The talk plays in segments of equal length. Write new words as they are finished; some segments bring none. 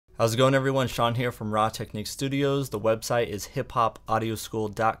How's it going, everyone? Sean here from Raw Technique Studios. The website is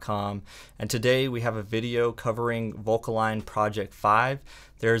hiphopaudioschool.com, and today we have a video covering Vocalign Project 5.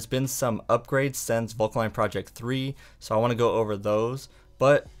 There's been some upgrades since Vocalign Project 3, so I want to go over those.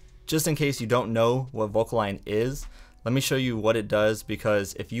 But just in case you don't know what Vocalign is, let me show you what it does,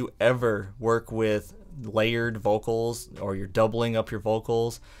 because if you ever work with layered vocals or you're doubling up your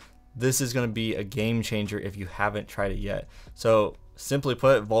vocals, this is going to be a game changer if you haven't tried it yet. So simply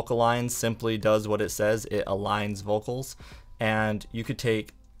put, Vocalign simply does what it says. It aligns vocals, and you could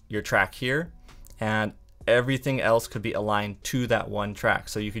take your track here and everything else could be aligned to that one track.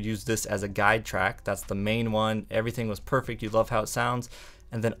 So you could use this as a guide track. That's the main one. Everything was perfect. You love how it sounds.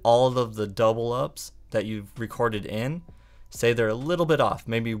 And then all of the double ups that you've recorded in, say they're a little bit off,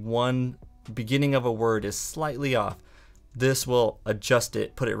 maybe one beginning of a word is slightly off, this will adjust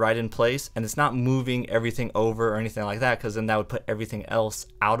it, put it right in place, and it's not moving everything over or anything like that, because then that would put everything else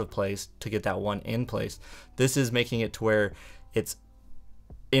out of place to get that one in place. This is making it to where it's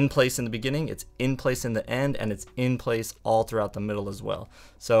in place in the beginning, it's in place in the end, and it's in place all throughout the middle as well.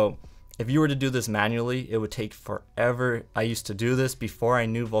 So if you were to do this manually, it would take forever. I used to do this before I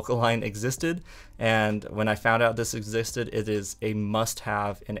knew Vocalign existed, and when I found out this existed, it is a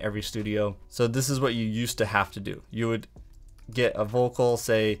must-have in every studio. So this is what you used to have to do. You would get a vocal,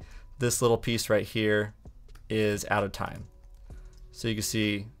 say this little piece right here is out of time. So you can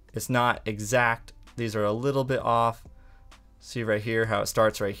see it's not exact. These are a little bit off. See right here how it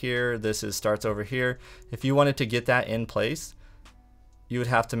starts right here. This starts over here. If you wanted to get that in place, you would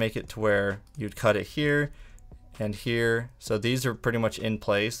have to make it to where you'd cut it here and here. So these are pretty much in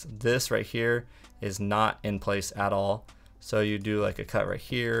place. This right here is not in place at all. So you do like a cut right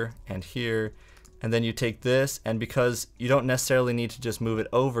here, and then you take this, and because you don't necessarily need to just move it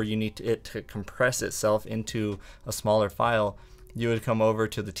over, you need it to compress itself into a smaller file. You would come over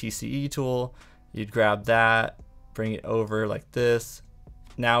to the TCE tool, you'd grab that, bring it over like this.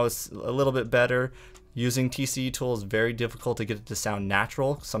 Now it's a little bit better. Using TCE tool is very difficult to get it to sound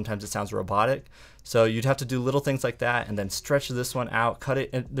natural. Sometimes it sounds robotic. So you'd have to do little things like that, and then stretch this one out, cut it.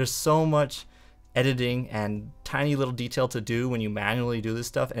 And there's so much editing and tiny little detail to do when you manually do this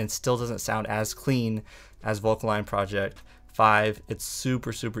stuff, and it still doesn't sound as clean as Vocalign Project 5. It's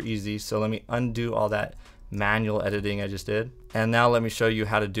super easy. So let me undo all that manual editing I just did, and now let me show you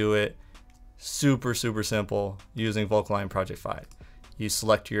how to do it super simple using Vocalign Project 5. You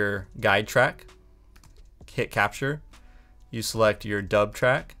select your guide track, hit capture, you select your dub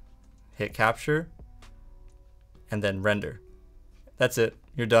track, hit capture, and then render. That's it,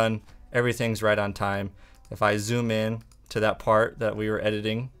 you're done. Everything's right on time. If I zoom in to that part that we were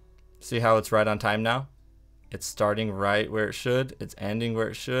editing, see how it's right on time now? It's starting right where it should, it's ending where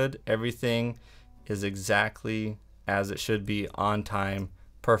it should. Everything is exactly as it should be, on time,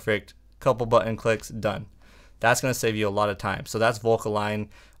 perfect. Couple button clicks, done. That's going to save you a lot of time. So that's Vocalign.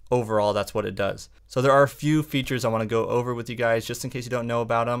 Overall, that's what it does. So there are a few features I want to go over with you guys, just in case you don't know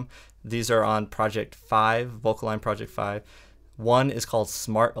about them. These are on Project 5, Vocalign Project 5. One is called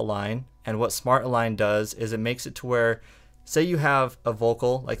SmartAlign, and what SmartAlign does is it makes it to where, say you have a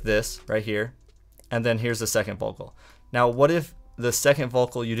vocal like this right here, and then here's the second vocal. Now what if the second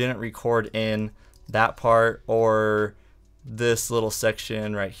vocal you didn't record in that part, or this little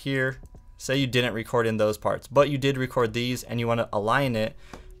section right here? Say you didn't record in those parts, but you did record these and you want to align it,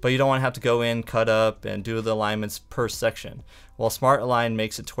 but you don't want to have to go in, cut up, and do the alignments per section. Well, SmartAlign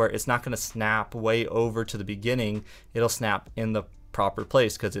makes it to where it's not going to snap way over to the beginning. It'll snap in the proper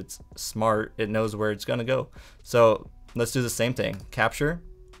place because it's smart. It knows where it's going to go. So let's do the same thing. Capture,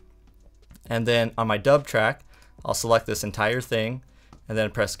 and then on my dub track, I'll select this entire thing, and then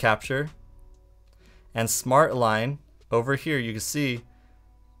press capture. And SmartAlign over here, you can see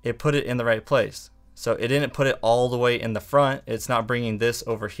it put it in the right place. So it didn't put it all the way in the front. It's not bringing this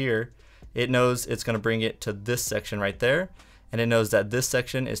over here. It knows it's going to bring it to this section right there, and it knows that this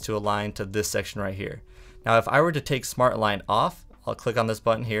section is to align to this section right here. Now if I were to take SmartAlign off, I'll click on this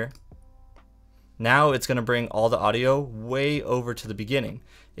button here. Now it's going to bring all the audio way over to the beginning.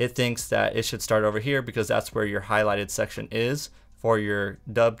 It thinks that it should start over here because that's where your highlighted section is for your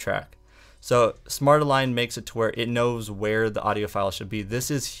dub track. So SmartAlign makes it to where it knows where the audio file should be. This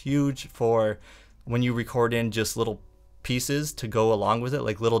is huge for when you record in just little pieces to go along with it,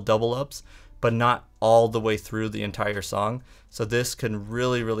 like little double ups, but not all the way through the entire song. So this can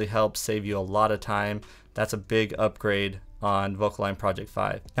really help save you a lot of time. That's a big upgrade on Vocalign Project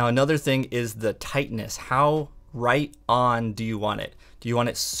 5. Now another thing is the tightness. How right on do you want it? Do you want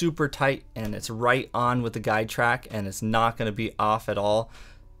it super tight and it's right on with the guide track and it's not going to be off at all?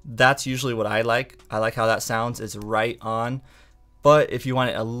 That's usually what I like. I like how that sounds. It's right on. But if you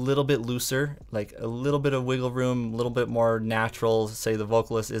want it a little bit looser, like a little bit of wiggle room, a little bit more natural, say the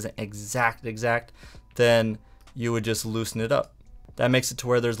vocalist isn't exact, then you would just loosen it up. That makes it to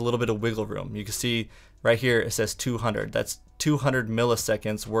where there's a little bit of wiggle room. You can see right here it says 200. That's 200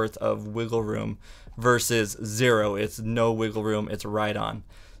 milliseconds worth of wiggle room versus 0. It's no wiggle room, it's right on.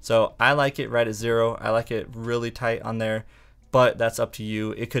 So I like it right at 0. I like it really tight on there, but that's up to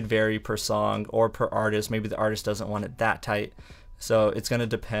you. It could vary per song or per artist. Maybe the artist doesn't want it that tight. So it's going to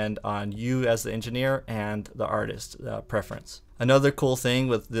depend on you as the engineer and the artist preference. Another cool thing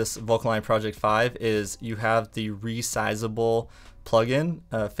with this Vocalign Project 5 is you have the resizable plugin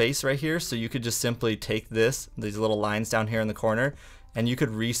face right here. So you could just simply take these little lines down here in the corner, and you could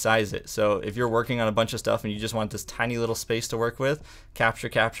resize it. So if you're working on a bunch of stuff and you just want this tiny little space to work with,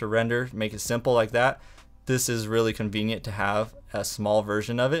 capture, render, make it simple like that. This is really convenient to have a small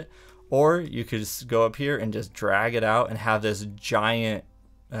version of it. Or you could just go up here and just drag it out and have this giant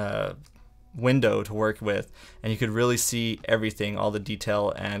window to work with, and you could really see everything, all the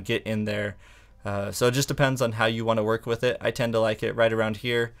detail, and get in there. So it just depends on how you want to work with it. I tend to like it right around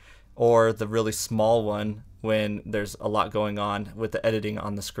here, or the really small one when there's a lot going on with the editing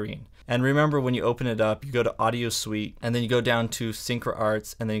on the screen. And remember, when you open it up, you go to Audio Suite, and then you go down to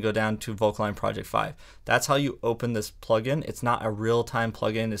SmartAlign, and then you go down to Vocalign Project 5. That's how you open this plugin. It's not a real-time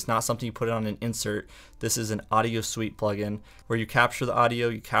plugin. It's not something you put on an insert. This is an Audio Suite plugin where you capture the audio,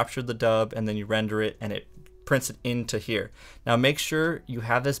 you capture the dub, and then you render it, and it prints it into here. Now make sure you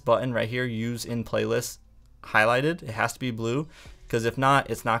have this button right here, Use in Playlist, highlighted. It has to be blue, because if not,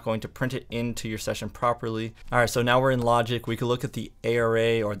 it's not going to print it into your session properly. All right, so now we're in Logic. We could look at the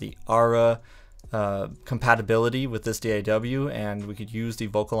ARA or the ARA compatibility with this DAW, and we could use the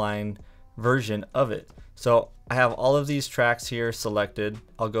Vocalign version of it. So I have all of these tracks here selected.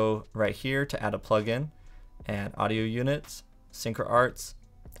 I'll go right here to add a plugin, and Audio Units, SmartAlign,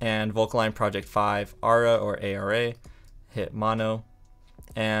 and Vocalign Project 5, ARA or ARA, hit Mono,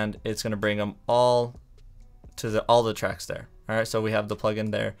 and it's gonna bring them all to all the tracks there. All right, so we have the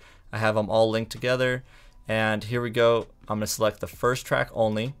plugin there. I have them all linked together, and here we go. I'm gonna select the first track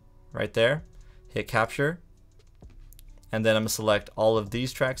only, right there, hit capture, and then I'm gonna select all of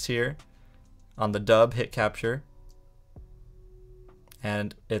these tracks here. On the dub, hit capture,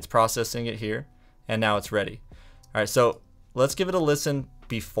 and it's processing it here, and now it's ready. All right, so let's give it a listen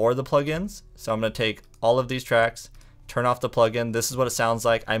before the plugins. So I'm gonna take all of these tracks, turn off the plugin. This is what it sounds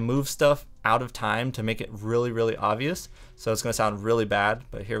like. I move stuff out of time to make it really obvious, so it's gonna sound really bad,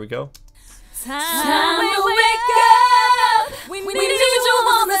 but here we go. Time to wake up. We need you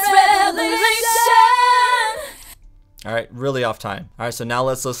on this revelation. All right, really off time. All right, so now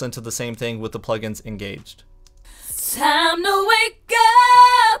let's listen to the same thing with the plugins engaged. Time to wake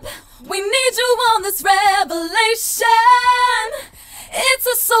up. We need you on this revelation. It's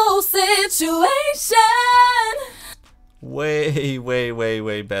a soul situation.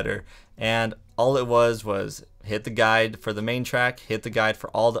 Way better. And all it was hit the guide for the main track, hit the guide for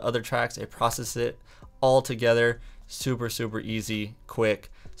all the other tracks. It processes it all together. Super easy,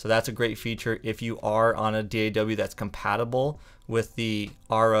 quick. So that's a great feature if you are on a DAW that's compatible with the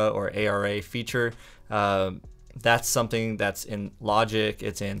ARA or ARA feature. That's something that's in Logic,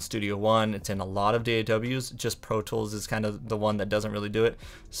 it's in Studio One, it's in a lot of DAWs. Just Pro Tools is kind of the one that doesn't really do it.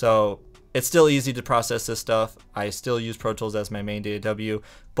 So it's still easy to process this stuff. I still use Pro Tools as my main DAW,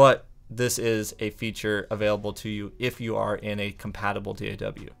 but this is a feature available to you if you are in a compatible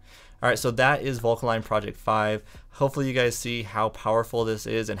DAW. All right, so that is Vocalign Project 5. Hopefully you guys see how powerful this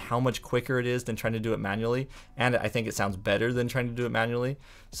is and how much quicker it is than trying to do it manually. And I think it sounds better than trying to do it manually.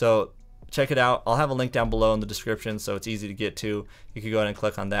 So check it out. I'll have a link down below in the description, so it's easy to get to. You can go ahead and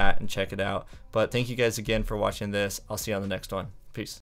click on that and check it out. But thank you guys again for watching this. I'll see you on the next one. Peace.